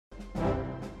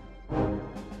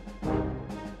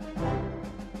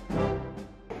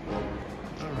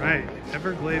Right,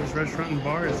 Everglades Restaurant and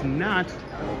Bar is not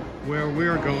where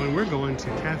we're going. We're going to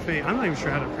Cafe, I'm not even sure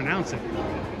how to pronounce it.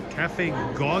 Cafe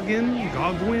Gauquin? So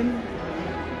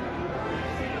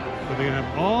they're gonna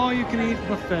have all you can eat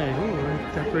buffet. Oh,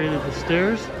 I decorated the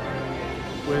stairs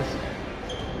with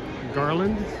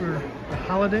garland for the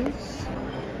holidays.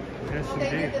 Yes,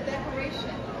 indeed. The decoration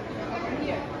over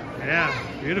here. Yeah,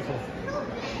 beautiful.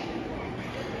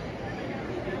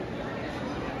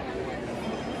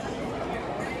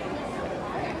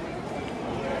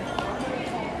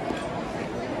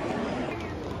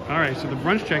 All right, so the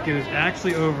brunch check-in is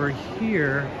actually over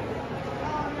here,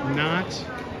 not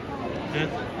at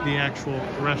the actual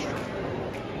restaurant.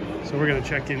 So we're gonna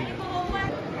check in now.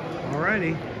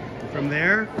 Alrighty, from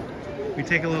there, we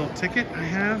take a little ticket I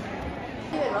have.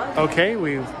 Okay,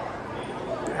 we've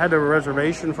had a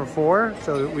reservation for 4,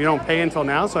 so we don't pay until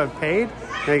now, so I've paid.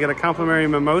 And I get a complimentary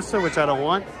mimosa, which I don't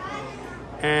want.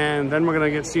 And then we're gonna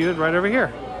get seated right over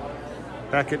here,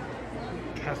 back at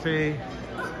Cafe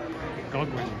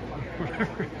Gauquin.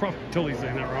 Whatever, probably totally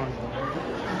saying that wrong.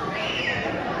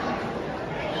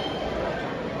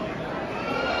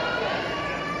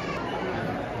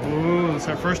 Ooh, it's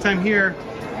our first time here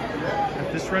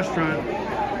at this restaurant.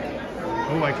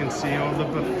 Oh, I can see all the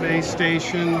buffet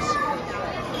stations.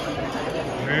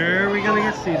 Where are we gonna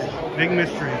get seated? Big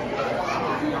mystery.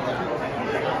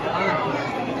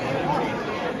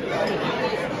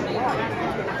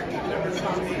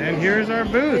 And here's our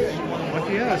booth.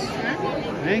 Lucky us.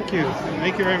 Thank you.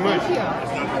 Thank you very much.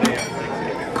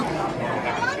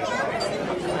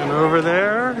 And over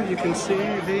there, you can see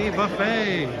the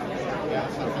buffet.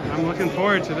 I'm looking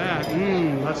forward to that.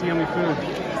 Lots of yummy food.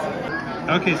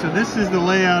 Okay, so this is the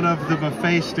layout of the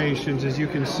buffet stations. As you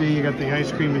can see, you got the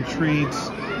ice cream and treats,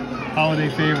 holiday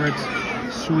favorites,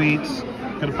 sweets,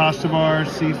 got a pasta bar,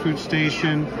 seafood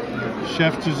station,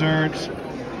 chef desserts,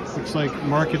 looks like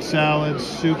market salads,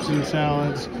 soups and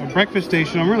salads, a breakfast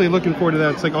station. I'm really looking forward to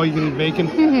that. It's like all you can eat bacon.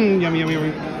 Yummy, yummy,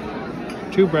 yummy.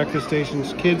 2 breakfast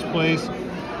stations, kids place,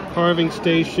 carving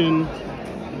station,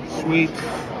 sweet,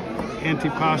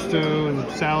 antipasto and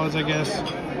salads, I guess.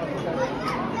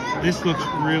 This looks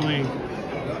really,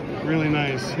 really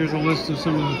nice. Here's a list of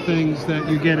some of the things that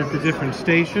you get at the different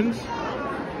stations.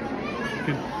 You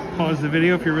could pause the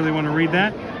video if you really want to read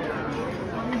that.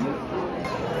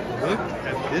 Look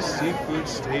at this seafood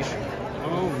station.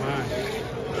 Oh my.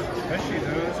 Especially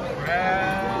those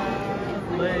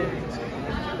crab legs,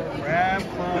 crab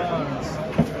claws.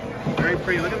 Very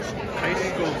pretty. Look at this ice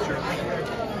sculpture.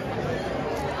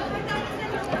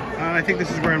 I think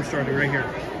this is where I'm starting, right here.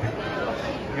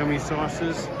 Yummy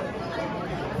sauces.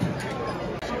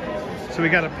 So we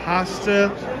got a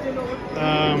pasta.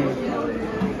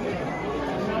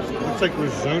 Looks like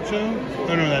risotto.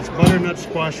 Oh no, that's butternut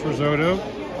squash risotto.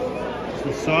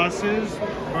 Some sauces,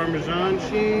 Parmesan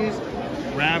cheese,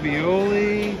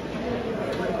 ravioli.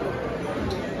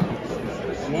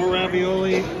 More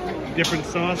ravioli. Different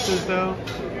sauces though.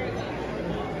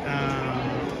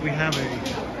 We have a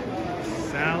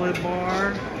salad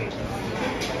bar.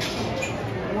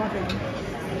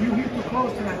 You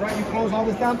close tonight, right? You close all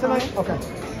this down tonight? Okay.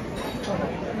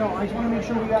 Okay. No, I just want to make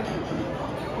sure we got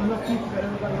enough people that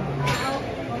everybody...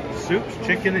 Soups,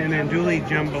 chicken and andouille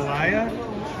jambalaya.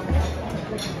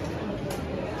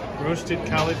 Roasted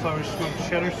cauliflower smoked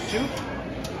cheddar soup.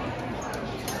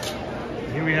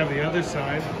 Here we have the other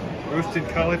side. Roasted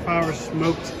cauliflower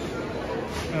smoked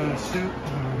soup.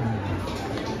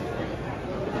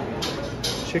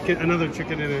 Chicken, another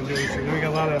chicken and andouille soup. Then we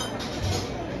got a lot of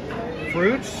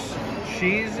fruits,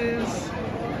 cheeses.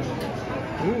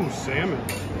 Ooh, salmon.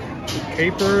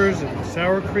 Capers and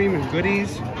sour cream and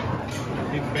goodies.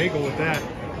 Need a bagel with that.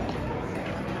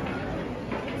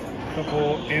 A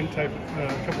couple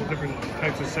different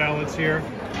types of salads here.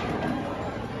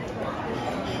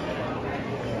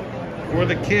 For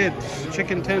the kids,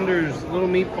 chicken tenders, little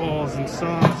meatballs and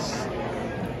sauce.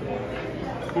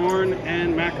 Corn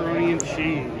and macaroni and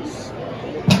cheese.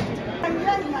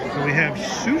 So we have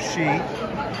sushi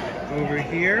over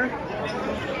here.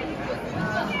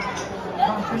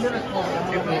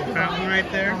 Cute little fountain right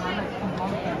there.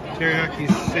 Teriyaki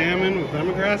salmon with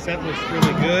lemongrass. That looks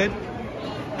really good.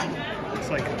 It's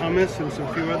like hummus and some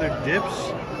few other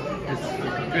dips. It's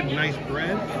a good, nice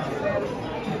bread.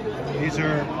 These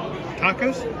are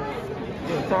tacos?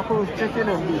 Yeah, tacos, chicken,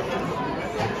 and beef.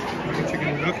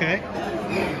 Chicken, okay.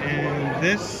 And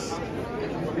this?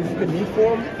 This is the meat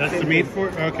form. That's the meat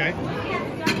form? Okay.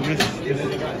 And this.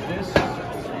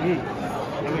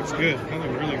 That looks good. That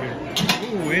looks really good.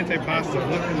 Ooh, antipasto.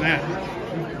 Look at that.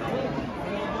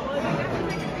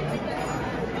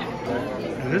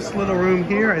 And this little room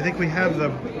here, I think we have the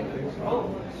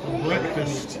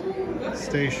breakfast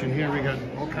station. Here we got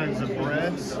all kinds of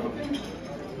breads.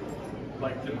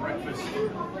 Like the breakfast,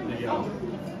 the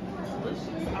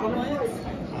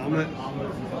omelet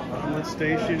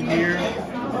station here.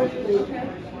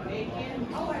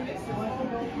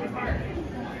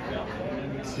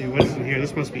 Let's see what's in here.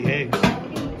 This must be eggs.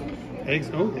 Eggs,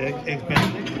 oh, eggs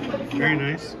Benedict. Very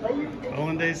nice.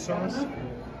 Hollandaise sauce.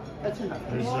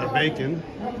 There's bacon.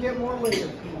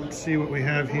 Let's see what we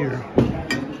have here.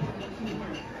 Not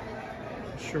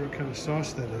sure what kind of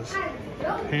sauce that is.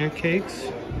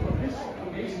 Pancakes.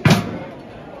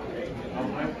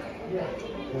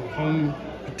 Home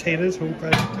potatoes, home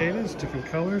fried potatoes, different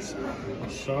colors.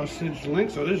 Sausage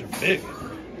links. Oh, those are big.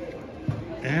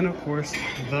 And of course,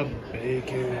 the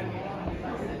bacon.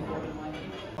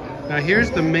 Now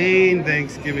here's the main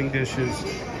Thanksgiving dishes.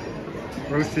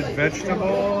 Roasted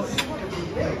vegetables,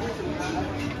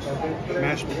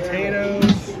 mashed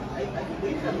potatoes,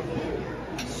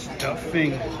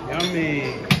 stuffing,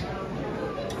 yummy,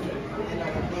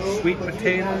 sweet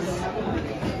potatoes,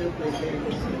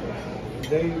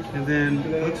 and then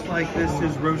looks like this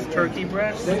is roast turkey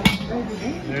breast.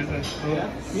 There's a,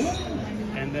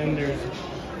 and then there's,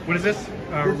 what is this?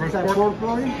 Roast pork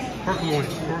loin? Pork loin,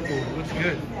 looks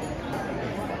good.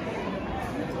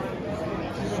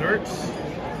 Desserts.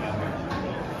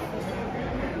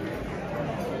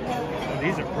 Oh,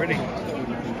 these are pretty.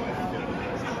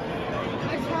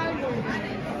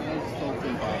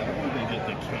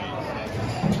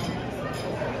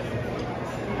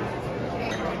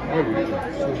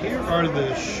 So here are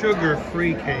the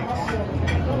sugar-free cakes.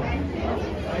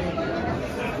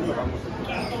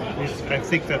 I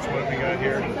think that's what we got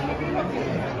here.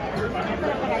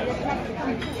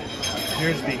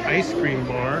 Here's the ice cream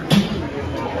bar.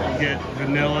 You get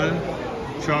vanilla,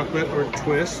 chocolate, or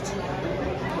twist.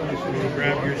 You can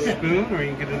grab your spoon, or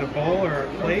you can get it in a bowl or a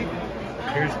plate.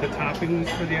 Here's the toppings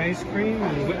for the ice cream,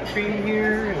 and whipped cream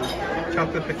here, and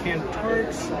chocolate pecan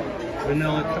tarts,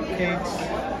 vanilla cupcakes,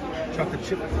 chocolate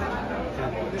chip,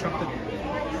 and chocolate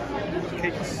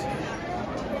cakes.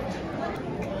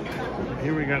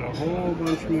 Here we got a whole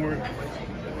bunch more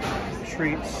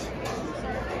treats.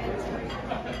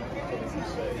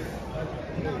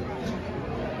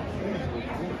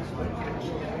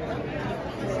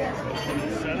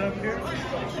 Setup here.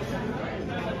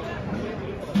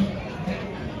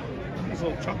 These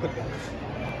little chocolate bars.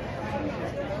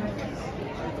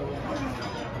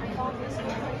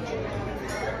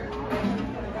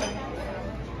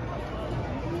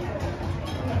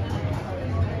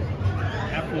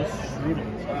 Apple strudel.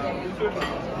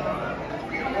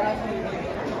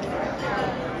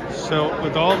 So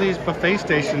with all these buffet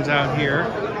stations out here,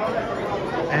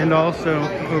 and also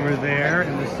over there,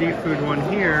 and the seafood one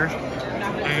here,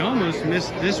 I almost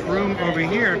missed this room over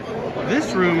here.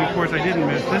 This room, of course, I didn't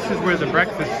miss. This is where the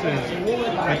breakfast is.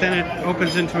 But then it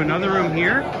opens into another room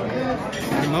here.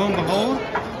 And lo and behold,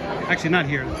 actually not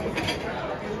here,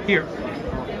 here.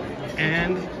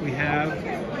 And we have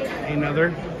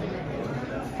another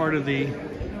part of the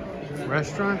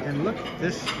restaurant. And look at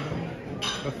this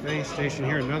buffet station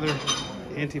here. Another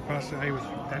antipasto.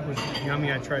 That was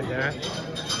yummy. I tried that.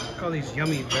 Look at all these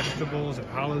yummy vegetables and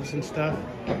olives and stuff.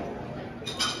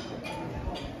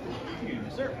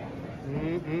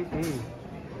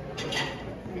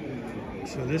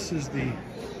 So this is the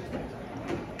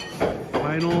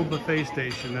final buffet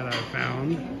station that I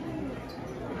found.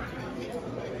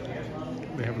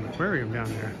 They have an aquarium down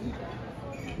there.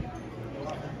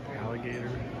 Alligator.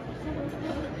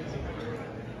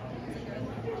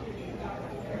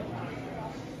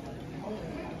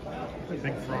 A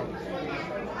big frog.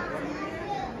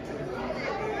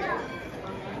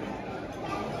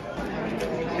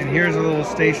 And here's a little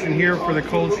station here for the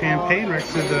cold champagne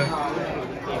next to the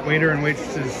waiter and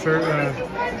waitresses serve.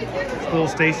 Little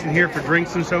station here for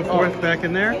drinks and so forth back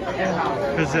in there.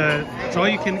 Because it's all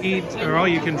you can eat or all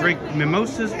you can drink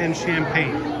mimosas and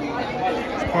champagne.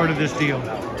 It's part of this deal.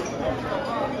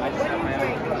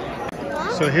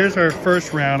 So here's our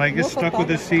first round. I get stuck with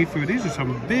the seafood. These are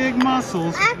some big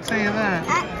mussels, I'll tell you that.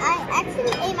 I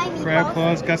actually ate my meatballs. Crab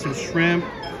claws, got some shrimp.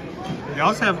 They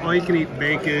also have all you can eat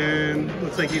bacon.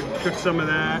 Looks like you cooked some of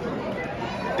that.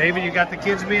 David, you got the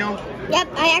kids' meal? Yep,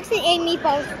 I actually ate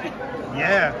meatballs.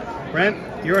 Yeah. Brent,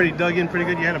 you already dug in pretty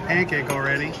good. You had a pancake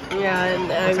already. Yeah, and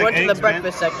I went to the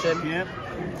breakfast section. Yep.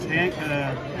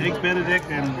 Eggs Benedict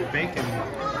and bacon.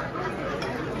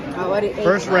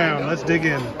 First round, let's dig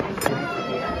in.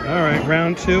 All right,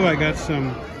 round two, I got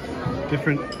some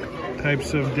different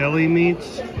types of deli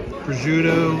meats.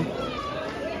 Prosciutto,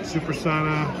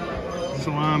 supersana,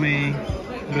 salami,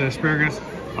 The asparagus,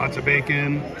 lots of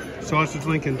bacon, sausage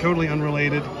Lincoln, totally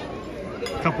unrelated.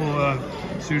 Couple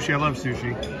sushi, I love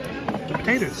sushi. The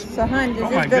potatoes. So, hon,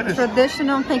 this is the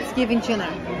traditional Thanksgiving dinner.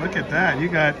 Look at that. You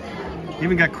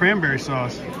even got cranberry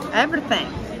sauce. Everything.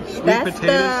 Sweet That's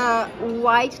potatoes. the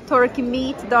white turkey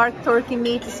meat, dark turkey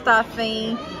meat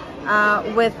stuffing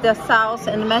with the sauce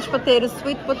and mashed potatoes,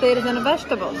 sweet potatoes, and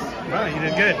vegetables. Wow, you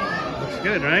did good. Looks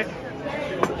good, right?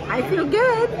 I feel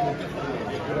good.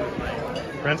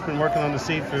 Brent's been working on the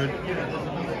seafood.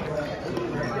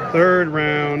 Third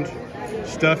round,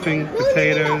 stuffing,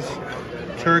 potatoes,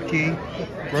 turkey,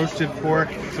 roasted pork,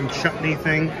 some chutney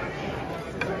thing.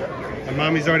 My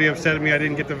mommy's already upset at me I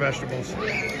didn't get the vegetables.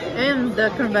 And the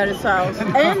cranberry sauce.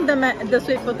 And the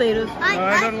sweet potatoes.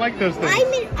 I don't like those things.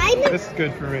 This is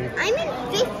good for me. I'm in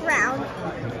 5th round.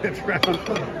 5th round.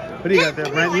 What do you got there,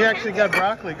 Brent? You actually got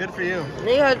broccoli. Good for you.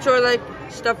 They had sort of like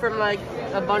stuff from like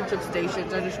a bunch of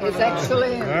stations. I just wanted to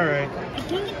actually. All right. I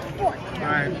can't get the fork. All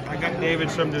right. I got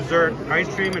David some dessert, ice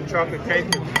cream and chocolate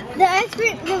cake. The ice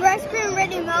cream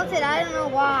already melted. I don't know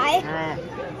why.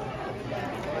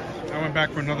 I went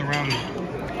back for another round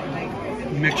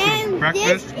of mix And of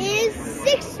breakfast. this is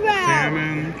 6th round.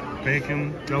 Salmon,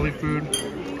 bacon, deli food.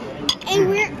 And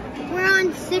we're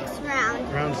on 6th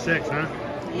round. Round 6, huh?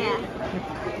 Yeah.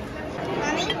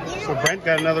 Mommy, you So Brent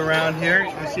got another round here.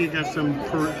 I see you got some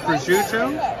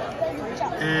prosciutto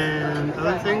and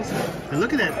other things. And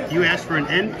look at that. You asked for an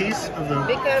end piece of the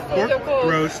pork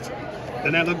roast.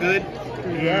 Doesn't that look good?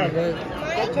 Yeah, good.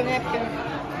 Get your napkin.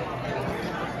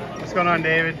 What's going on,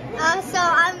 David? So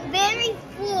I'm very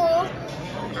full.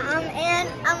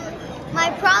 My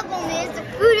problem is the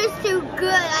food is too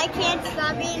good. I can't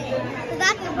stop eating it. So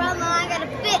that's the problem I gotta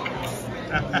fix.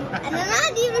 And I'm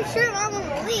not even sure if I'm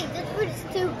gonna leave. This food is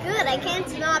too good. I can't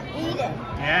stop eating.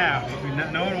 Yeah,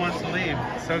 no one wants to leave.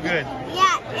 It's so good.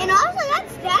 Yeah, and also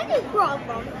that's Daddy's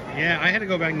problem. Yeah, I had to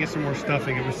go back and get some more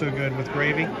stuffing. It was so good with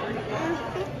gravy.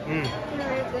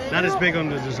 Very good. Not as big on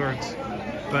the desserts,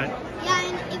 but Yeah,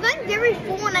 and if I'm very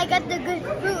full and I got the good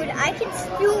food, I can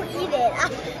still eat it.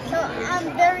 So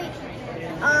I'm very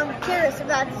curious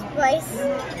about this place.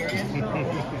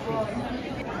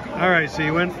 all right. So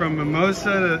you went from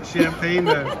mimosa to champagne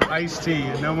to iced tea,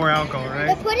 and no more alcohol, They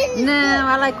right? put in No,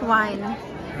 I like wine.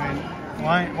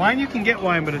 Wine you can get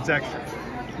wine, but it's extra.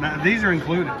 Now these are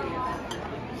included.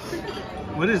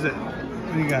 What is it?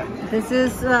 What do you got? This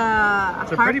is a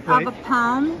half pretty plate. of a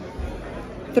pound,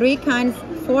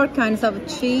 4 kinds of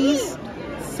cheese,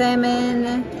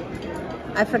 salmon.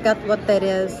 I forgot what that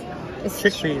is. It's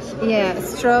Chickpeas. Yeah,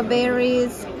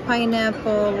 strawberries,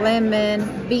 pineapple,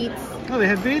 lemon, beets. Oh, they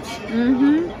had beets?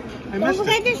 Mm-hmm. I Don't missed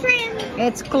forget it. the shrimp.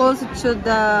 It's close to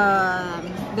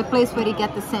the place where you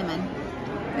get the salmon.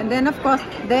 And then, of course,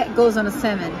 that goes on the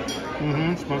salmon.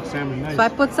 Mm-hmm. Smoked salmon. Nice. So I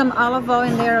put some olive oil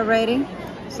in there already.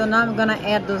 So now I'm gonna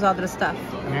add those other stuff.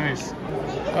 Nice.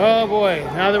 Oh boy,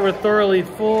 now that we're thoroughly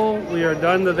full, we are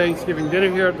done the Thanksgiving dinner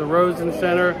here at the Rosen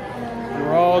Centre. And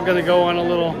we're all gonna go on a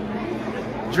little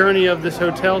journey of this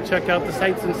hotel, check out the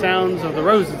sights and sounds of the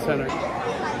Rosen Centre.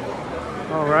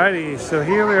 Alrighty, so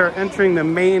here we are entering the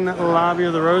main lobby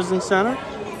of the Rosen Centre.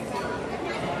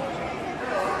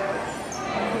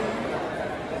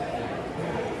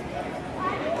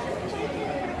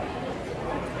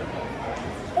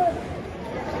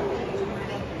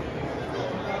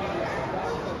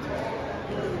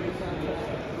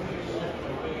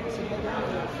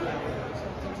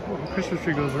 The Christmas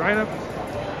tree goes right up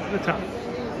to the top.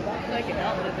 Like an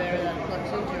outlet there that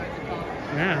plugs into at the top.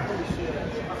 Yeah.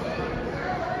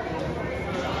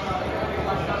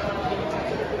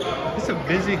 It's a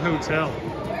busy hotel.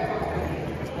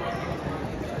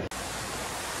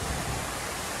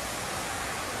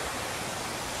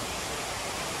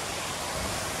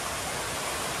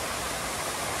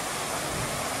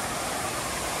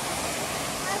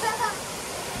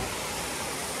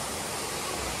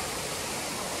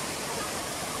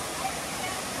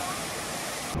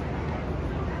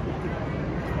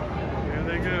 There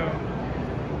they go.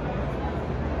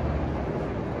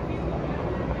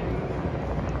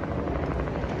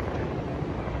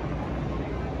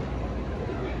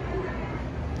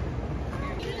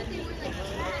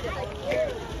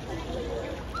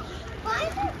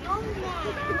 Find your own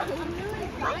map.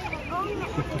 Find your own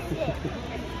map.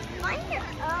 Find your